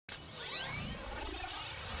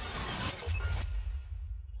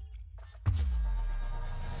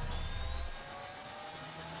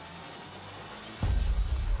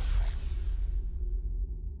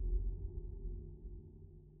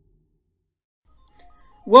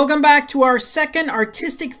Welcome back to our second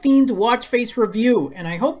artistic themed watch face review, and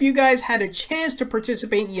I hope you guys had a chance to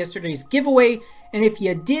participate in yesterday's giveaway, and if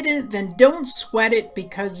you didn't, then don't sweat it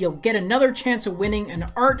because you'll get another chance of winning an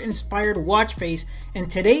art-inspired watch face,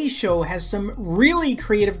 and today's show has some really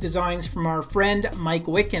creative designs from our friend Mike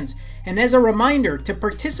Wickens. And as a reminder, to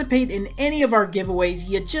participate in any of our giveaways,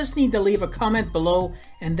 you just need to leave a comment below,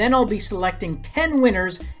 and then I'll be selecting 10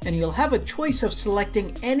 winners, and you'll have a choice of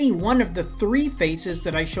selecting any one of the 3 faces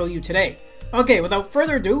that I show you today. Okay, without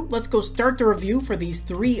further ado, let's go start the review for these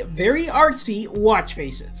 3 very artsy watch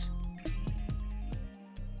faces.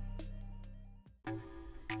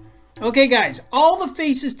 Okay guys, all the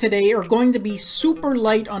faces today are going to be super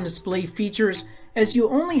light on display features, as you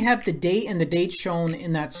only have the date and the date shown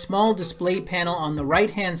in that small display panel on the right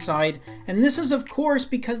hand side, and this is of course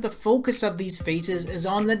because the focus of these faces is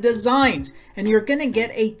on the designs, and you're going to get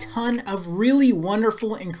a ton of really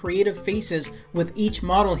wonderful and creative faces with each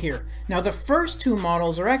model here. Now the first 2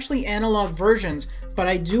 models are actually analog versions, but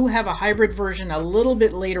I do have a hybrid version a little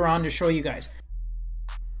bit later on to show you guys.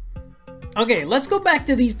 Okay, let's go back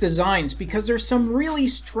to these designs because there's some really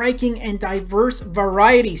striking and diverse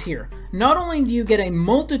varieties here. Not only do you get a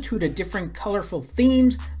multitude of different colorful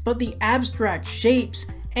themes, but the abstract shapes,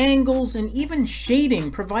 angles, and even shading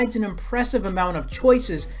provides an impressive amount of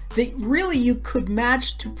choices that really you could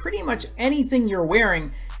match to pretty much anything you're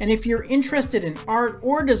wearing. And if you're interested in art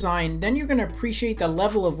or design, then you're going to appreciate the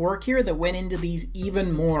level of work here that went into these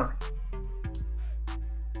even more.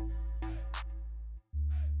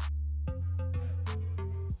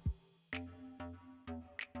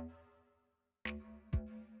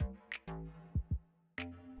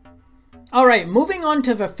 Alright, moving on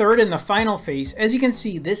to the third and the final face. As you can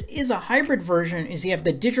see, this is a hybrid version, as you have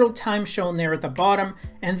the digital time shown there at the bottom,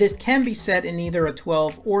 and this can be set in either a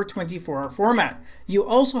 12 or 24-hour format. You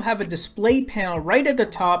also have a display panel right at the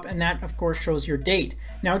top, and that of course shows your date.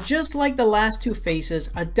 Now just like the last 2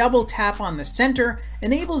 faces, a double tap on the center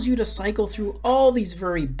enables you to cycle through all these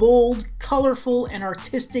very bold, colorful, and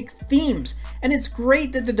artistic themes. And it's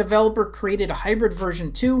great that the developer created a hybrid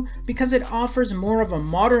version too, because it offers more of a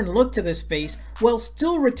modern look to this face while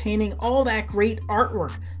still retaining all that great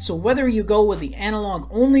artwork. So whether you go with the analog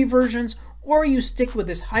only versions or you stick with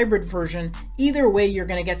this hybrid version, either way you're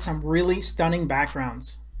going to get some really stunning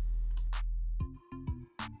backgrounds.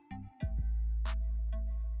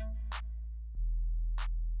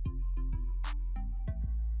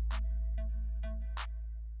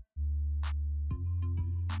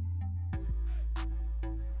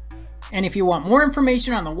 And if you want more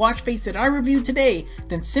information on the watch face that I reviewed today,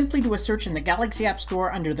 then simply do a search in the Galaxy App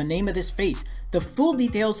Store under the name of this face. The full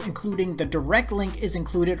details, including the direct link, is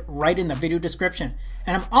included right in the video description.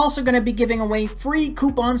 And I'm also going to be giving away free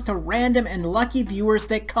coupons to random and lucky viewers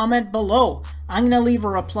that comment below. I'm going to leave a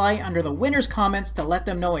reply under the winner's comments to let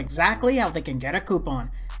them know exactly how they can get a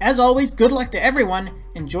coupon. As always, good luck to everyone,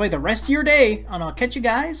 enjoy the rest of your day, and I'll catch you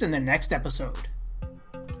guys in the next episode.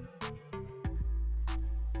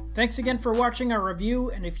 Thanks again for watching our review,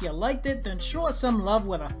 and if you liked it, then show us some love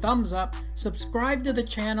with a thumbs up, subscribe to the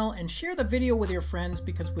channel, and share the video with your friends,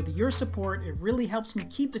 because with your support it really helps me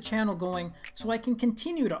keep the channel going so I can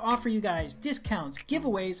continue to offer you guys discounts,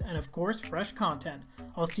 giveaways, and of course fresh content.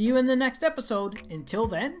 I'll see you in the next episode. Until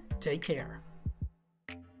then, take care.